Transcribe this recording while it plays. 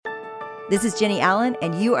This is Jenny Allen,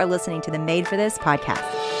 and you are listening to the Made for This podcast.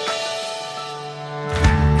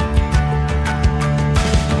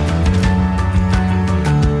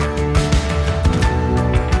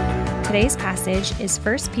 Today's passage is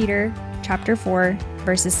 1 Peter chapter 4,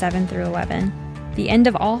 verses 7 through 11. The end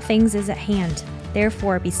of all things is at hand.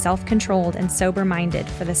 Therefore, be self-controlled and sober-minded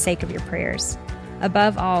for the sake of your prayers.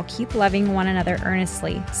 Above all, keep loving one another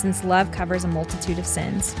earnestly, since love covers a multitude of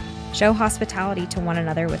sins. Show hospitality to one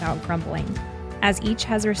another without grumbling. As each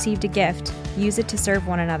has received a gift, use it to serve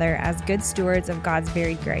one another as good stewards of God's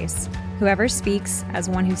varied grace. Whoever speaks, as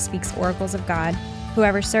one who speaks oracles of God.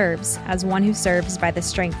 Whoever serves, as one who serves by the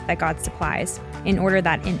strength that God supplies, in order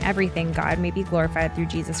that in everything God may be glorified through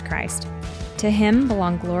Jesus Christ. To him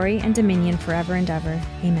belong glory and dominion forever and ever.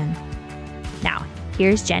 Amen. Now,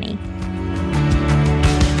 here's Jenny.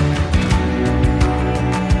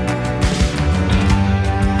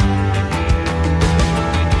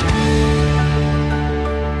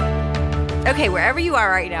 Okay, wherever you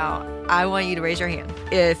are right now, I want you to raise your hand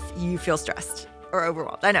if you feel stressed or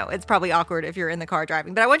overwhelmed. I know it's probably awkward if you're in the car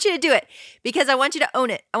driving, but I want you to do it because I want you to own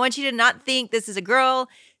it. I want you to not think this is a girl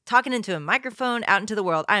talking into a microphone out into the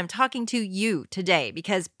world. I am talking to you today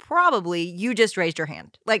because probably you just raised your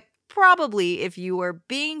hand. Like probably if you were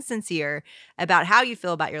being sincere about how you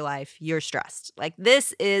feel about your life, you're stressed. Like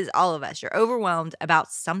this is all of us. You're overwhelmed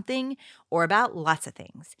about something or about lots of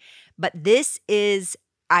things. But this is,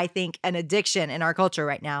 I think, an addiction in our culture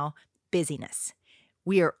right now, busyness.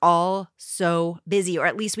 We are all so busy, or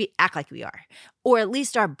at least we act like we are, or at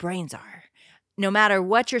least our brains are. No matter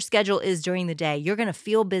what your schedule is during the day, you're going to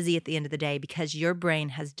feel busy at the end of the day because your brain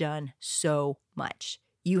has done so much.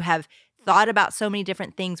 You have thought about so many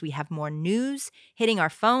different things. We have more news hitting our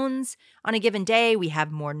phones on a given day. We have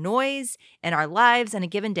more noise in our lives on a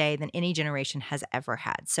given day than any generation has ever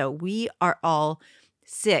had. So we are all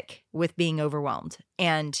sick with being overwhelmed,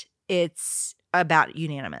 and it's about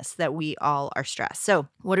unanimous that we all are stressed. So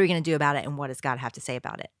what are we going to do about it, and what does God have to say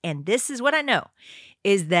about it? And this is what I know,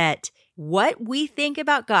 is that what we think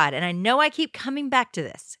about God, and I know I keep coming back to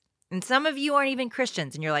this, and some of you aren't even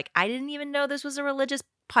Christians, and you're like, I didn't even know this was a religious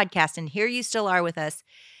podcast, and here you still are with us.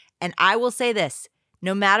 And I will say this,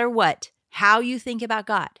 no matter what, how you think about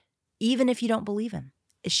God, even if you don't believe him,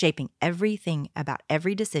 is shaping everything about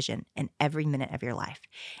every decision and every minute of your life.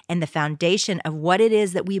 And the foundation of what it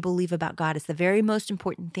is that we believe about God is the very most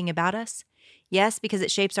important thing about us. Yes, because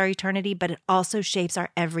it shapes our eternity, but it also shapes our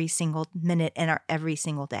every single minute and our every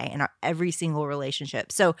single day and our every single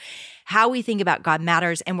relationship. So how we think about God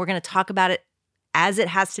matters, and we're going to talk about it as it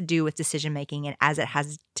has to do with decision-making and as it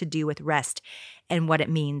has to do with rest and what it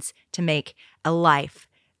means to make a life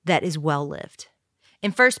that is well-lived.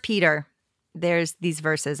 In 1 Peter, there's these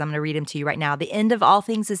verses. I'm going to read them to you right now. The end of all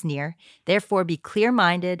things is near. Therefore, be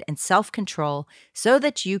clear-minded and self-control so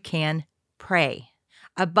that you can pray.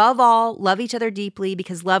 Above all, love each other deeply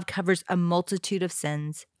because love covers a multitude of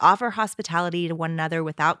sins. Offer hospitality to one another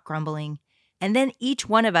without grumbling. And then each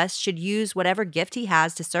one of us should use whatever gift he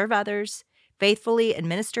has to serve others, faithfully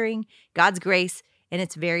administering God's grace in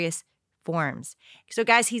its various forms. So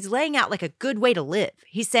guys, he's laying out like a good way to live.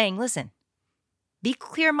 He's saying, listen, be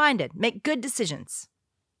clear-minded, make good decisions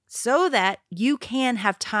so that you can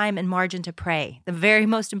have time and margin to pray, the very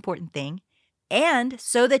most important thing, and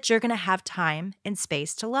so that you're going to have time and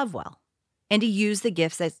space to love well and to use the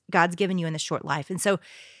gifts that God's given you in this short life. And so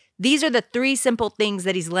these are the three simple things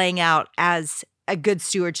that he's laying out as a good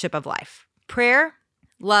stewardship of life: prayer,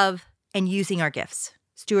 love, and using our gifts,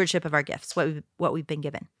 stewardship of our gifts, what we've been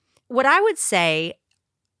given. What I would say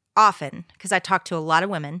often, because I talk to a lot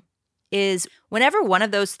of women, is whenever one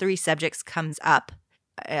of those three subjects comes up,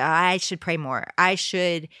 I should pray more. I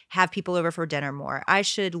should have people over for dinner more. I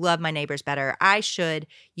should love my neighbors better. I should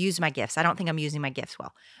use my gifts. I don't think I'm using my gifts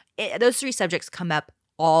well. Those three subjects come up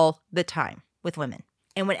all the time with women.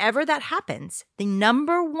 And whenever that happens, the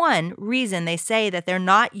number one reason they say that they're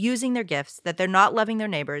not using their gifts, that they're not loving their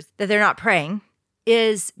neighbors, that they're not praying,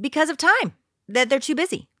 is because of time, that they're too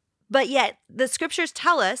busy. But yet the scriptures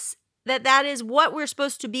tell us that is what we're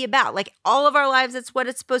supposed to be about. Like all of our lives, that's what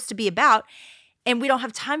it's supposed to be about. And we don't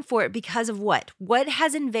have time for it because of what? What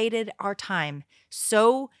has invaded our time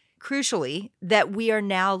so crucially that we are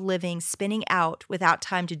now spinning out without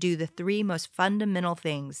time to do the three most fundamental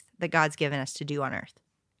things that God's given us to do on earth?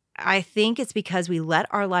 I think it's because we let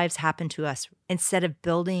our lives happen to us instead of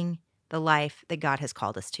building the life that God has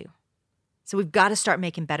called us to. So we've got to start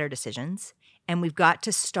making better decisions, and we've got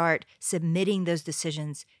to start submitting those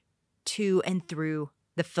decisions to and through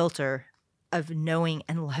the filter of knowing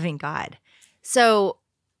and loving God. So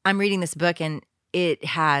I'm reading this book, and it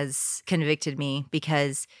has convicted me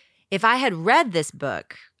because If I had read this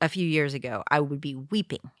book a few years ago, I would be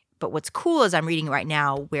weeping. But what's cool is I'm reading right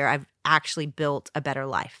now where I've actually built a better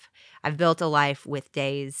life. I've built a life with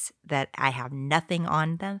days that I have nothing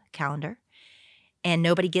on the calendar and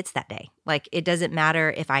nobody gets that day. Like, it doesn't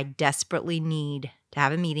matter if I desperately need to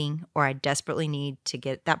have a meeting or I desperately need to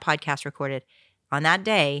get that podcast recorded. On that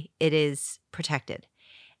day, it is protected.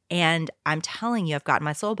 And I'm telling you, I've gotten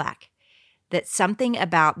my soul back. That something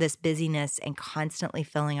about this busyness and constantly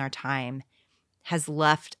filling our time has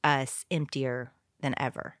left us emptier than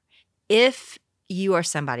ever. If you are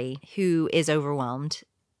somebody who is overwhelmed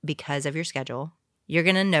because of your schedule, you're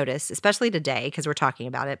going to notice, especially today, because we're talking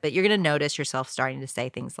about it, but you're going to notice yourself starting to say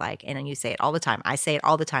things like, and you say it all the time. I say it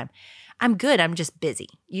all the time. I'm good. I'm just busy.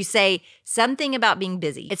 You say something about being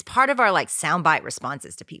busy. It's part of our like soundbite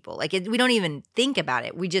responses to people. Like we don't even think about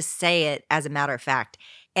it. We just say it as a matter of fact.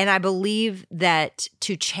 And I believe that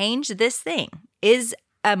to change this thing is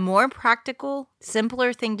a more practical,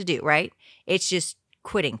 simpler thing to do, right? It's just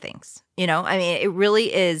quitting things. You know, I mean, it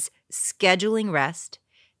really is scheduling rest,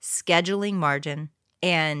 scheduling margin,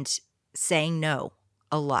 and saying no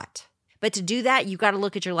a lot. But to do that, you've got to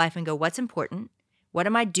look at your life and go, what's important? What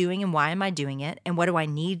am I doing and why am I doing it? And what do I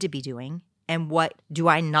need to be doing? And what do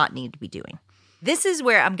I not need to be doing? This is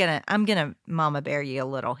where I'm gonna mama bear you a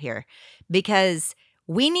little here, because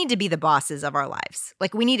we need to be the bosses of our lives.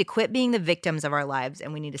 Like, we need to quit being the victims of our lives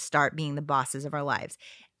and we need to start being the bosses of our lives.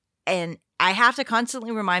 And I have to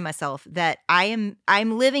constantly remind myself that I'm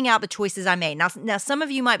living out the choices I made. Now, some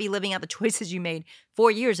of you might be living out the choices you made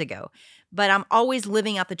 4 years ago, but I'm always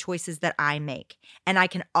living out the choices that I make. And I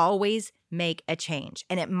can always make a change.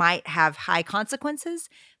 And it might have high consequences,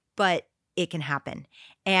 but it can happen.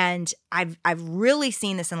 And I've really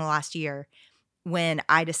seen this in the last year when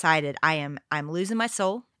I decided I'm losing my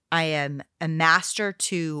soul. I am a master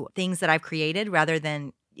to things that I've created rather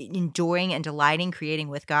than enjoying and delighting creating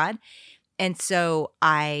with God. And so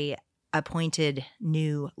I appointed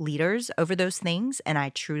new leaders over those things, and I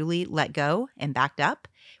truly let go and backed up,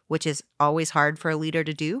 which is always hard for a leader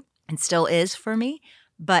to do and still is for me.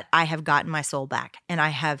 But I have gotten my soul back, and I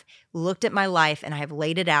have looked at my life and I have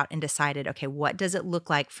laid it out and decided, okay, what does it look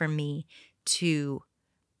like for me to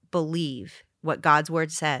believe what God's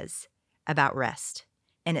word says about rest?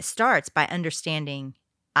 And it starts by understanding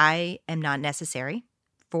I am not necessary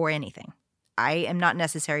for anything. I am not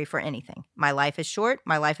necessary for anything. My life is short.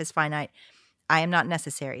 My life is finite. I am not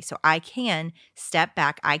necessary. So I can step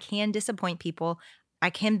back. I can disappoint people.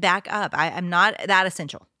 I can back up. I'm not that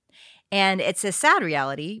essential. And it's a sad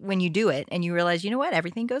reality when you do it and you realize, you know what?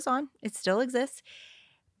 Everything goes on. It still exists.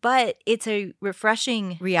 But it's a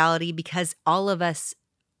refreshing reality because all of us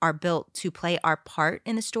are built to play our part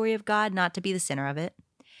in the story of God, not to be the center of it.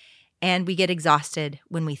 And we get exhausted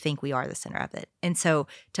when we think we are the center of it. And so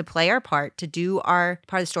to play our part, to do our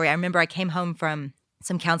part of the story, I remember I came home from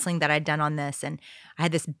some counseling that I'd done on this, and I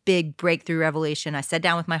had this big breakthrough revelation. I sat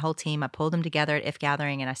down with my whole team. I pulled them together at If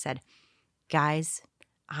Gathering, and I said, guys,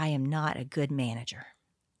 I am not a good manager.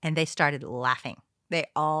 And they started laughing. They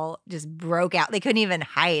all just broke out. They couldn't even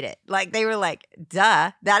hide it. Like, they were like,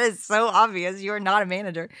 duh, that is so obvious. You're not a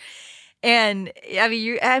manager. And I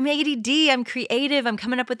mean, I'm ADD, I'm creative, I'm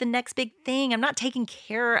coming up with the next big thing. I'm not taking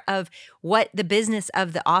care of what the business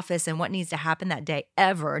of the office and what needs to happen that day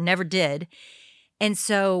ever, never did. And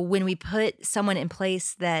so when we put someone in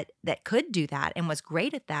place that could do that and was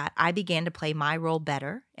great at that, I began to play my role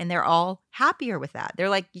better. And they're all happier with that. They're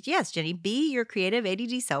like, yes, Jenny, be your creative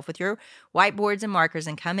ADD self with your whiteboards and markers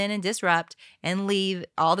and come in and disrupt and leave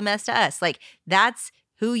all the mess to us. Like, that's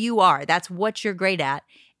who you are. That's what you're great at.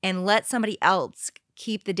 And let somebody else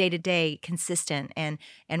keep the day-to-day consistent and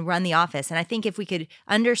run the office. And I think if we could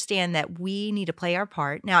understand that we need to play our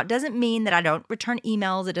part. Now, it doesn't mean that I don't return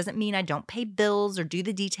emails. It doesn't mean I don't pay bills or do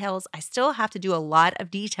the details. I still have to do a lot of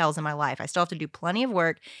details in my life. I still have to do plenty of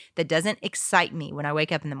work that doesn't excite me when I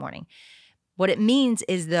wake up in the morning. What it means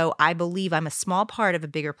is, though, I believe I'm a small part of a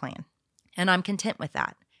bigger plan, and I'm content with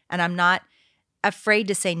that. And I'm not afraid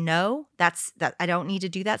to say no. That I don't need to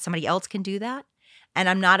do that. Somebody else can do that. And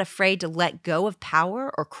I'm not afraid to let go of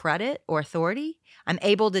power or credit or authority. I'm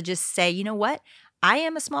able to just say, you know what? I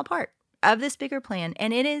am a small part of this bigger plan.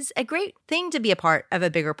 And it is a great thing to be a part of a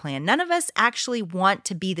bigger plan. None of us actually want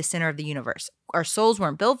to be the center of the universe. Our souls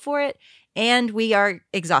weren't built for it, and we are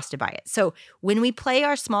exhausted by it. So when we play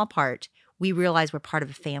our small part, we realize we're part of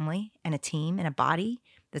a family and a team and a body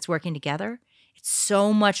that's working together. It's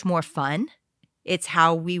so much more fun. It's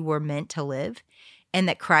how we were meant to live. And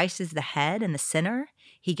that Christ is the head and the center.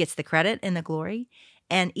 He gets the credit and the glory.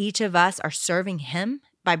 And each of us are serving him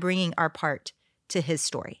by bringing our part to his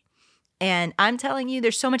story. And I'm telling you,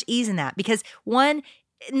 there's so much ease in that because one,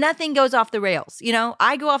 nothing goes off the rails.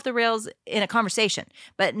 I go off the rails in a conversation,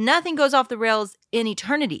 but nothing goes off the rails in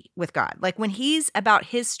eternity with God. Like when he's about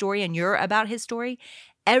his story and you're about his story,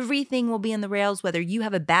 everything will be in the rails, whether you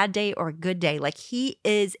have a bad day or a good day. Like he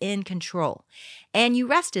is in control and you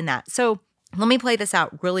rest in that. So let me play this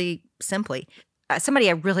out really simply. Somebody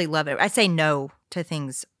I really love it. I say no to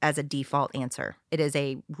things as a default answer. It is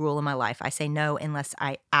a rule in my life. I say no unless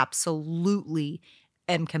I absolutely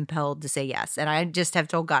am compelled to say yes. And I just have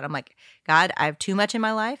told God, I'm like, God, I have too much in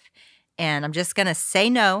my life and I'm just going to say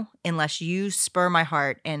no unless you spur my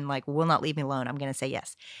heart and like will not leave me alone. I'm going to say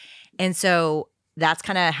yes. And so that's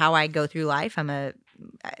kind of how I go through life. I'm a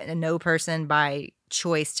no person by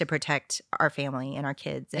choice to protect our family and our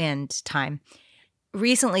kids and time.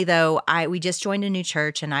 Recently, though, we just joined a new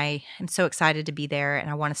church, and I am so excited to be there, and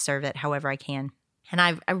I want to serve it however I can. And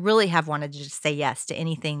I really have wanted to just say yes to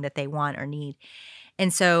anything that they want or need.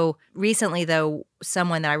 And so recently, though,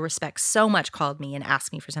 someone that I respect so much called me and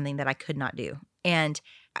asked me for something that I could not do. And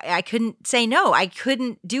I couldn't say no. I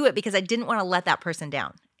couldn't do it because I didn't want to let that person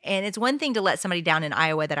down. And it's one thing to let somebody down in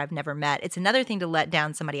Iowa that I've never met. It's another thing to let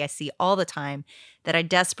down somebody I see all the time that I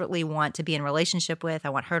desperately want to be in relationship with. I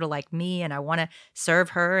want her to like me and I want to serve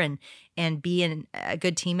her and be a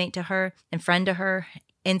good teammate to her and friend to her.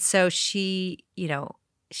 And so she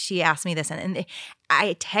asked me this and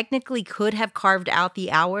I technically could have carved out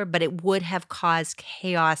the hour, but it would have caused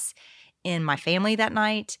chaos in my family that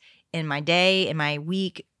night, in my day, in my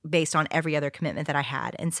week, based on every other commitment that I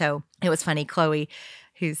had. And so it was funny. Chloe,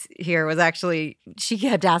 who's here, she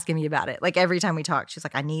kept asking me about it. Like every time we talked, she's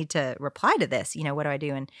like, I need to reply to this. What do I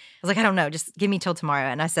do? And I was like, I don't know. Just give me till tomorrow.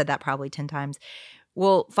 And I said that probably 10 times.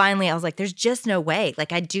 Well, finally, I was like, there's just no way.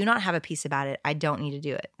 Like, I do not have a peace about it. I don't need to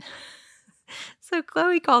do it. So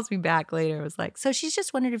Chloe calls me back later and was like, so she's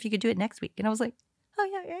just wondered if you could do it next week. And I was like, oh,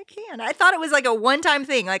 yeah, I can. I thought it was like a one-time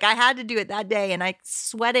thing. Like I had to do it that day and I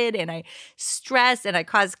sweated and I stressed and I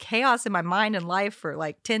caused chaos in my mind and life for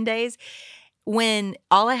like 10 days. When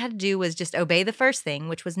all I had to do was just obey the first thing,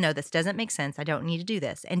 which was, no, this doesn't make sense. I don't need to do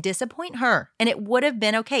this, and disappoint her. And it would have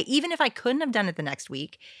been okay. Even if I couldn't have done it the next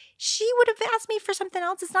week, she would have asked me for something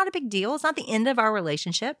else. It's not a big deal. It's not the end of our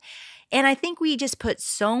relationship. And I think we just put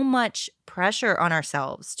so much pressure on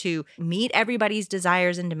ourselves to meet everybody's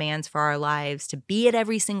desires and demands for our lives, to be at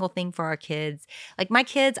every single thing for our kids. Like my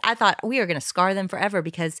kids, I thought we are going to scar them forever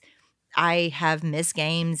because I have missed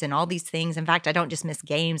games and all these things. In fact, I don't just miss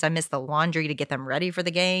games. I miss the laundry to get them ready for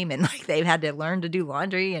the game. And like they've had to learn to do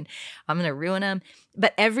laundry and I'm going to ruin them.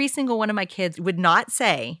 But every single one of my kids would not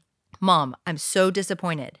say, Mom, I'm so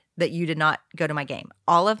disappointed that you did not go to my game.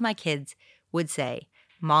 All of my kids would say,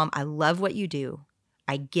 Mom, I love what you do.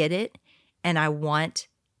 I get it. And I want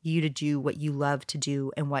you to do what you love to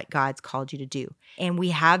do and what God's called you to do. And we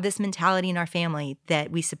have this mentality in our family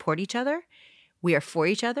that we support each other. We are for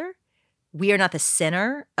each other. We are not the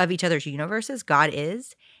center of each other's universes. God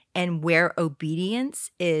is. And where obedience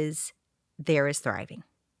is, there is thriving.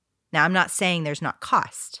 Now, I'm not saying there's not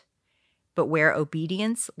cost, but where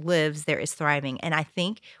obedience lives, there is thriving. And I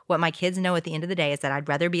think what my kids know at the end of the day is that I'd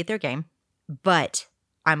rather be at their game, but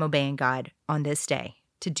I'm obeying God on this day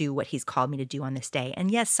to do what he's called me to do on this day. And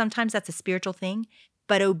yes, sometimes that's a spiritual thing,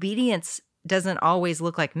 but obedience doesn't always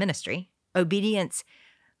look like ministry. Obedience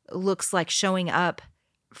looks like showing up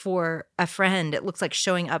for a friend. It looks like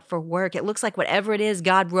showing up for work. It looks like whatever it is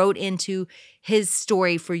God wrote into his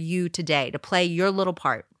story for you today to play your little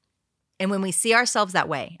part. And when we see ourselves that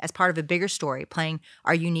way as part of a bigger story, playing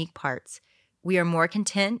our unique parts, we are more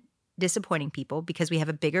content disappointing people because we have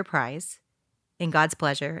a bigger prize in God's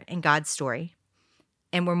pleasure and God's story.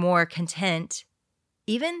 And we're more content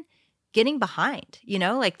even getting behind,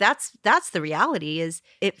 like that's the reality. Is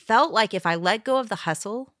it felt like if I let go of the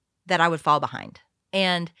hustle that I would fall behind.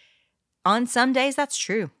 And on some days, that's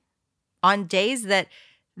true. On days that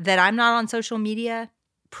I'm not on social media,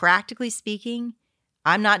 practically speaking,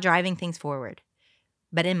 I'm not driving things forward.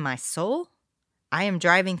 But in my soul, I am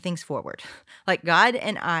driving things forward. Like God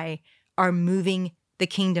and I are moving the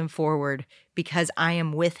kingdom forward because I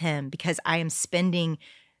am with him, because I am spending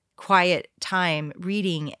quiet time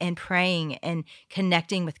reading and praying and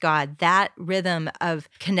connecting with God. That rhythm of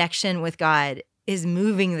connection with God is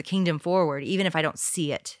moving the kingdom forward, even if I don't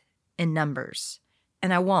see it in numbers.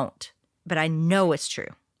 And I won't, but I know it's true.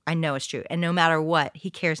 I know it's true. And no matter what, he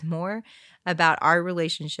cares more about our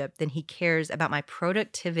relationship than he cares about my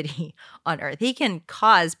productivity on earth. He can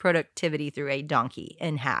cause productivity through a donkey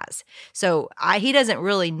and has. So he doesn't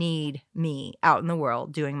really need me out in the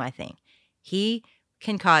world doing my thing. He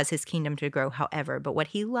can cause his kingdom to grow however, but what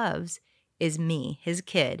he loves is me, his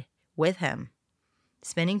kid, with him,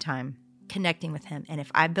 spending time connecting with him. And if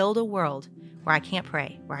I build a world where I can't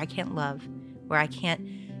pray, where I can't love, where I can't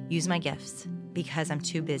use my gifts because I'm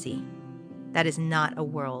too busy, that is not a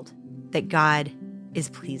world that God is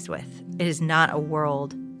pleased with. It is not a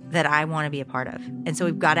world that I want to be a part of. And so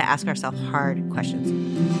we've got to ask ourselves hard questions.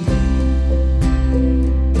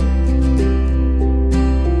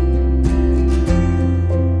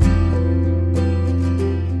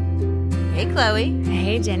 Hey, Chloe.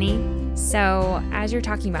 Hey, Jenny. So as you're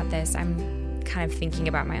talking about this, I'm kind of thinking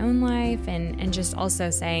about my own life and just also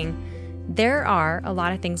saying there are a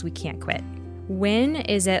lot of things we can't quit. When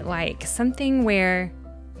is it like something where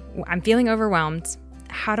I'm feeling overwhelmed?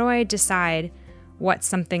 How do I decide what's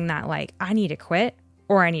something that like I need to quit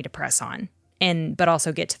or I need to press on but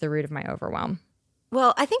also get to the root of my overwhelm?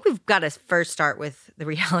 Well, I think we've got to first start with the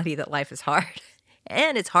reality that life is hard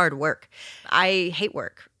and it's hard work. I hate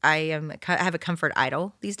work. I have a comfort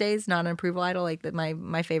idol these days, not an approval idol. Like that,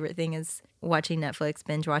 my favorite thing is watching Netflix,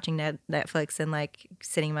 binge watching Netflix, and like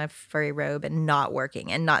sitting in my furry robe and not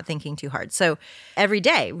working and not thinking too hard. So every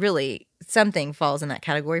day, really, something falls in that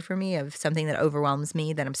category for me of something that overwhelms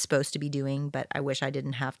me that I'm supposed to be doing, but I wish I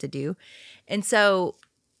didn't have to do. And so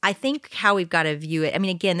I think how we've got to view it. I mean,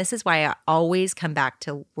 again, this is why I always come back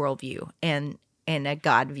to worldview and a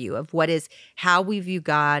God view of how we view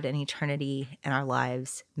God and eternity in our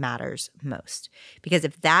lives matters most. Because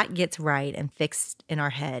if that gets right and fixed in our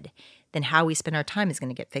head, then how we spend our time is going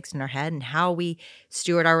to get fixed in our head, and how we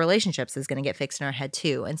steward our relationships is going to get fixed in our head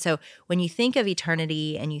too. And so when you think of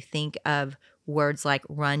eternity and you think of words like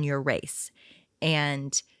run your race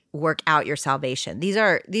and work out your salvation, these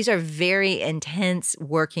are very intense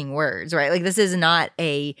working words, right? Like this is not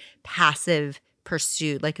a passive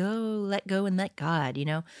pursuit, like, oh, let go and let God,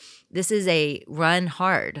 This is a run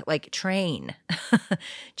hard, like train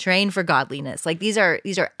for godliness. Like these are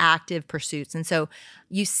active pursuits. And so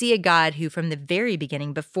you see a God who from the very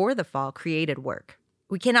beginning, before the fall, created work.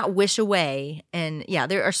 We cannot wish away. And yeah,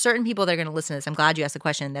 there are certain people that are going to listen to this. I'm glad you asked the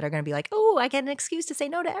question, that are going to be like, oh, I get an excuse to say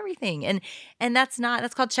no to everything. And that's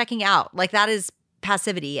called checking out. Like that is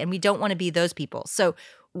passivity. And we don't want to be those people. So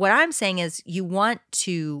what I'm saying is you want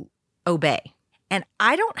to obey. And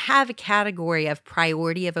I don't have a category of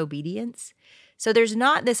priority of obedience. So there's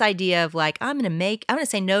not this idea of like, I'm going to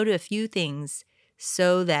say no to a few things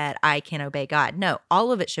so that I can obey God. No,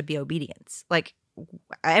 all of it should be obedience. Like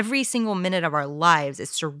every single minute of our lives is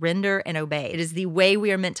surrender and obey. It is the way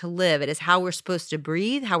we are meant to live. It is how we're supposed to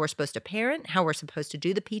breathe, how we're supposed to parent, how we're supposed to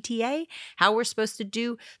do the PTA, how we're supposed to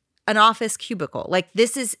do an office cubicle. Like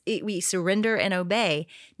this is it, we surrender and obey.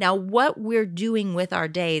 Now, what we're doing with our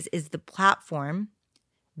days is the platform,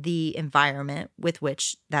 the environment with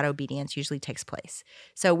which that obedience usually takes place.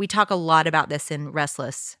 So we talk a lot about this in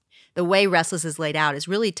Restless. The way Restless is laid out is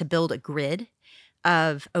really to build a grid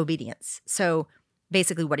of obedience. So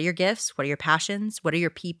basically, what are your gifts? What are your passions? What are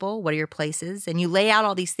your people? What are your places? And you lay out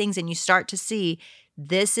all these things and you start to see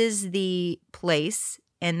this is the place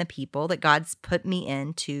and the people that God's put me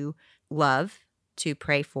in to love, to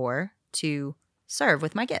pray for, to serve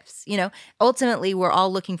with my gifts. Ultimately, we're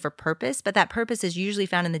all looking for purpose, but that purpose is usually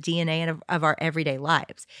found in the DNA of our everyday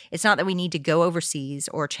lives. It's not that we need to go overseas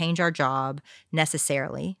or change our job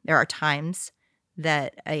necessarily. There are times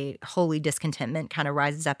that a holy discontentment kind of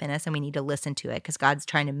rises up in us and we need to listen to it because God's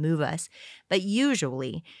trying to move us. But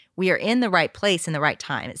usually we are in the right place in the right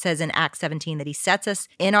time. It says in Acts 17 that he sets us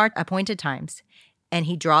in our appointed times and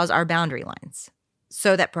he draws our boundary lines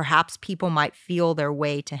so that perhaps people might feel their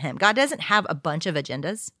way to him. God doesn't have a bunch of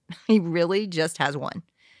agendas. He really just has one: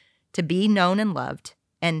 to be known and loved,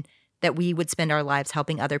 and that we would spend our lives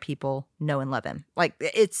helping other people know and love him. Like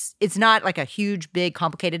it's not like a huge, big,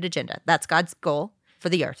 complicated agenda. That's God's goal for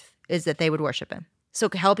the earth, is that they would worship him. So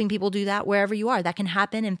helping people do that wherever you are, that can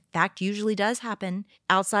happen. In fact, usually does happen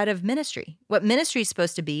outside of ministry. What ministry is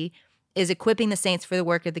supposed to be is equipping the saints for the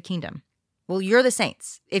work of the kingdom. Well, you're the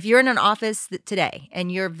saints. If you're in an office today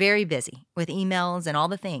and you're very busy with emails and all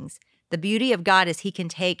the things, the beauty of God is he can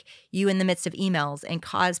take you in the midst of emails and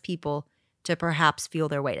cause people to perhaps feel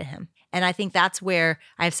their way to him. And I think that's where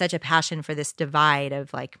I have such a passion for this divide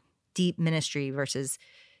of like deep ministry versus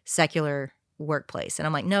secular workplace. And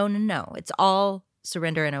I'm like, no. It's all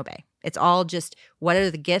surrender and obey. It's all just, what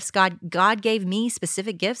are the gifts? God gave me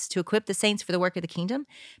specific gifts to equip the saints for the work of the kingdom.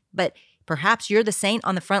 But perhaps you're the saint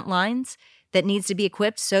on the front lines that needs to be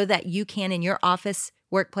equipped so that you can, in your office,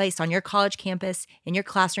 workplace, on your college campus, in your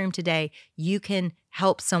classroom today, you can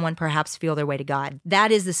help someone perhaps feel their way to God.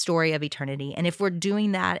 That is the story of eternity. And if we're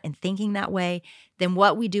doing that and thinking that way, then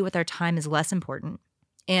what we do with our time is less important.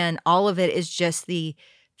 And all of it is just the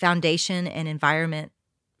foundation and environment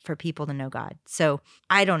for people to know God. So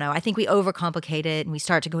I don't know. I think we overcomplicate it and we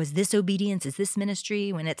start to go, is this obedience? Is this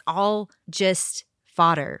ministry? When it's all just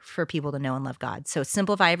fodder for people to know and love God. So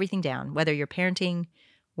simplify everything down, whether you're parenting,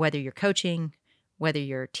 whether you're coaching, whether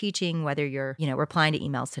you're teaching, whether you're, replying to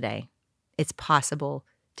emails today. It's possible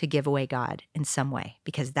to give away God in some way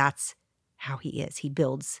because that's how he is. He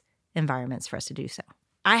builds environments for us to do so.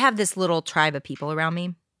 I have this little tribe of people around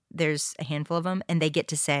me. There's a handful of them, and they get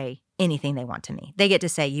to say anything they want to me. They get to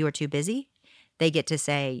say, you are too busy. They get to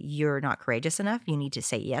say, you're not courageous enough. You need to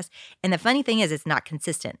say yes. And the funny thing is, it's not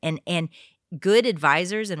consistent. And good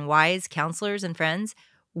advisors and wise counselors and friends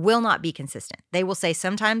will not be consistent. They will say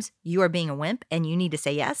sometimes you are being a wimp and you need to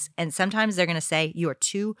say yes. And sometimes they're going to say you are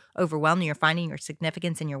too overwhelmed and you're finding your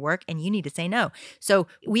significance in your work and you need to say no. So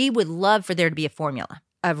we would love for there to be a formula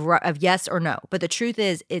of yes or no. But the truth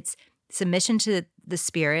is it's submission to the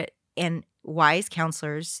Spirit and wise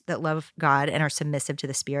counselors that love God and are submissive to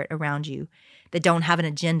the Spirit around you that don't have an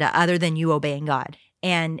agenda other than you obeying God.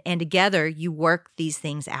 And together you work these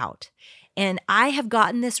things out. And I have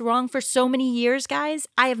gotten this wrong for so many years, guys.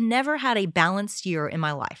 I have never had a balanced year in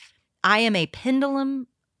my life. I am a pendulum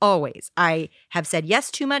always. I have said yes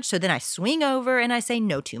too much, so then I swing over and I say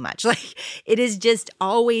no too much. Like it is just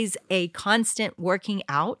always a constant working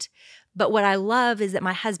out. But what I love is that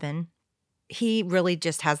my husband, he really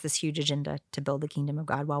just has this huge agenda to build the kingdom of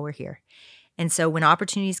God while we're here. And so when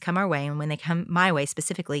opportunities come our way, and when they come my way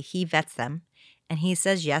specifically, he vets them and he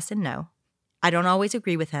says yes and no. I don't always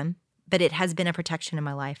agree with him. But it has been a protection in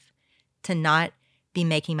my life to not be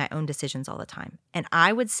making my own decisions all the time. And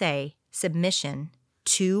I would say submission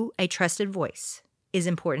to a trusted voice is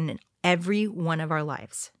important in every one of our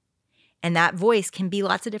lives. And that voice can be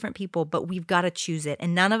lots of different people, but we've got to choose it.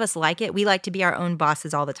 And none of us like it. We like to be our own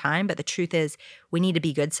bosses all the time. But the truth is we need to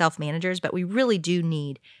be good self-managers, but we really do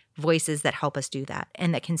need voices that help us do that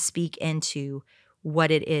and that can speak into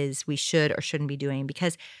what it is we should or shouldn't be doing,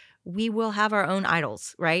 because we will have our own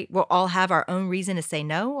idols, right? We'll all have our own reason to say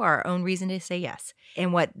no or our own reason to say yes.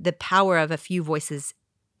 And what the power of a few voices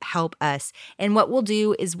help us. And what we'll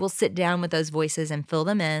do is we'll sit down with those voices and fill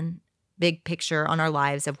them in, big picture on our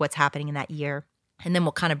lives of what's happening in that year. And then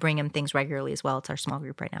we'll kind of bring them things regularly as well. It's our small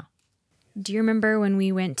group right now. Do you remember when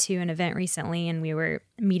we went to an event recently and we were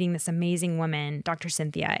meeting this amazing woman, Dr.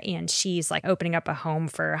 Cynthia, and she's like opening up a home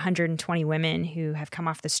for 120 women who have come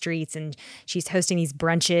off the streets, and she's hosting these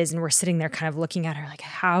brunches, and we're sitting there kind of looking at her like,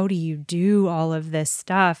 how do you do all of this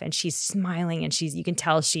stuff? And she's smiling and you can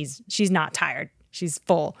tell she's not tired. She's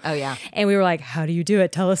full. Oh, yeah. And we were like, how do you do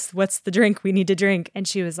it? Tell us what's the drink we need to drink. And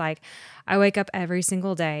she was like, I wake up every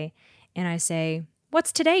single day and I say,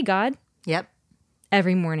 what's today, God? Yep.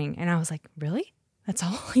 Every morning. And I was like, really? That's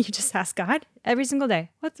all? You just ask God every single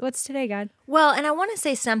day? What's today, God? Well, and I want to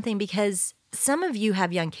say something because some of you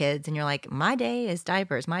have young kids and you're like, my day is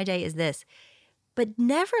diapers. My day is this. But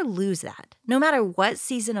never lose that. No matter what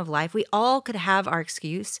season of life, we all could have our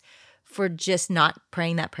excuse for just not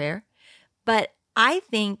praying that prayer. But I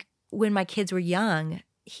think when my kids were young,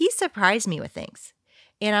 he surprised me with things.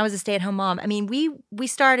 And I was a stay-at-home mom. I mean, we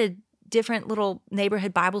started different little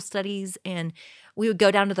neighborhood Bible studies, and we would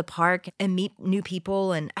go down to the park and meet new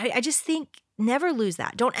people. And I just think never lose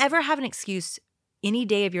that. Don't ever have an excuse any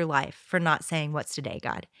day of your life for not saying, what's today,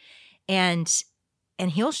 God? And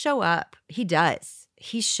he'll show up. He does.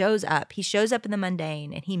 He shows up. He shows up in the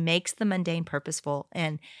mundane, and he makes the mundane purposeful.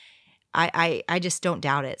 And I just don't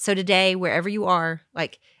doubt it. So today, wherever you are,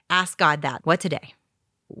 like ask God that. What today?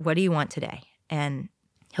 What do you want today? And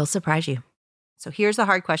he'll surprise you. So here's the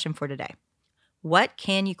hard question for today. What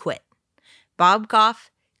can you quit? Bob Goff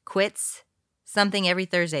quits something every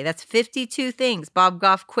Thursday. That's 52 things Bob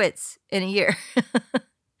Goff quits in a year.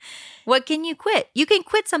 What can you quit? You can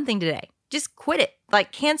quit something today. Just quit it.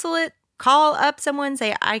 Like cancel it. Call up someone,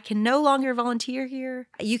 say, I can no longer volunteer here.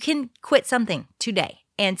 You can quit something today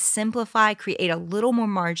and simplify, create a little more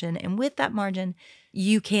margin. And with that margin,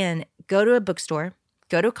 you can go to a bookstore,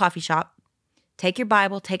 go to a coffee shop, take your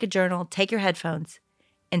Bible, take a journal, take your headphones,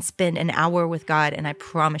 and spend an hour with God. And I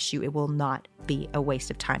promise you, it will not be a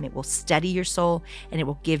waste of time. It will steady your soul, and it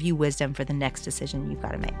will give you wisdom for the next decision you've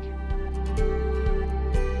got to make.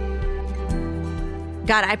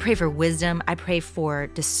 God, I pray for wisdom. I pray for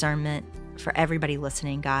discernment for everybody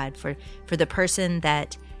listening, God, for the person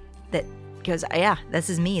that goes, yeah, this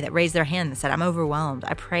is me, that raised their hand and said, I'm overwhelmed.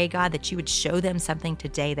 I pray, God, that you would show them something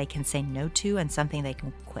today they can say no to and something they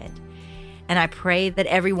can quit. And I pray that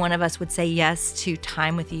every one of us would say yes to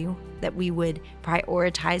time with you, that we would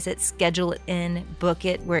prioritize it, schedule it in, book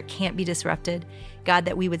it where it can't be disrupted. God,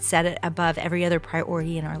 that we would set it above every other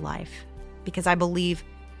priority in our life. Because I believe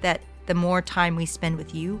that the more time we spend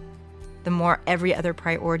with you, the more every other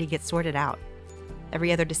priority gets sorted out.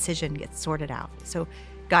 Every other decision gets sorted out. So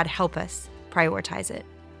God, help us prioritize it.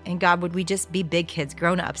 And God, would we just be big kids,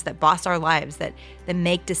 grown-ups that boss our lives, that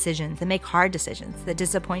make decisions, that make hard decisions, that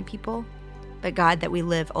disappoint people. But God, that we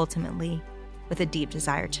live ultimately with a deep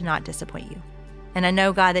desire to not disappoint you. And I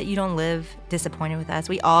know, God, that you don't live disappointed with us.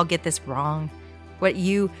 We all get this wrong. What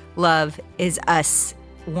you love is us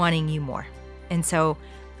wanting you more. And so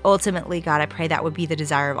ultimately, God, I pray that would be the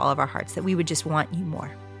desire of all of our hearts, that we would just want you more,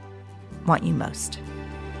 want you most.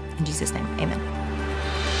 In Jesus' name, amen.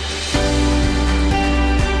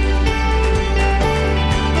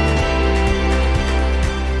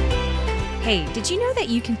 Hey, did you know that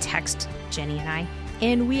you can text Jenny and I?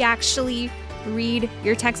 And we actually read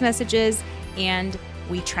your text messages and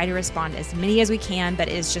we try to respond as many as we can, but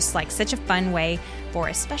it's just like such a fun way for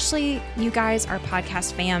especially you guys, our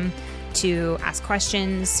podcast fam, to ask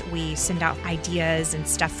questions. We send out ideas and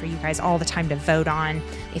stuff for you guys all the time to vote on.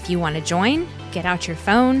 If you want to join, get out your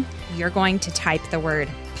phone. You're going to type the word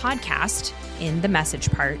podcast in the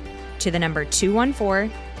message part to the number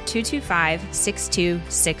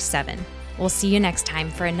 214-225-6267. We'll see you next time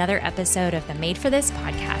for another episode of the Made for This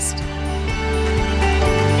podcast.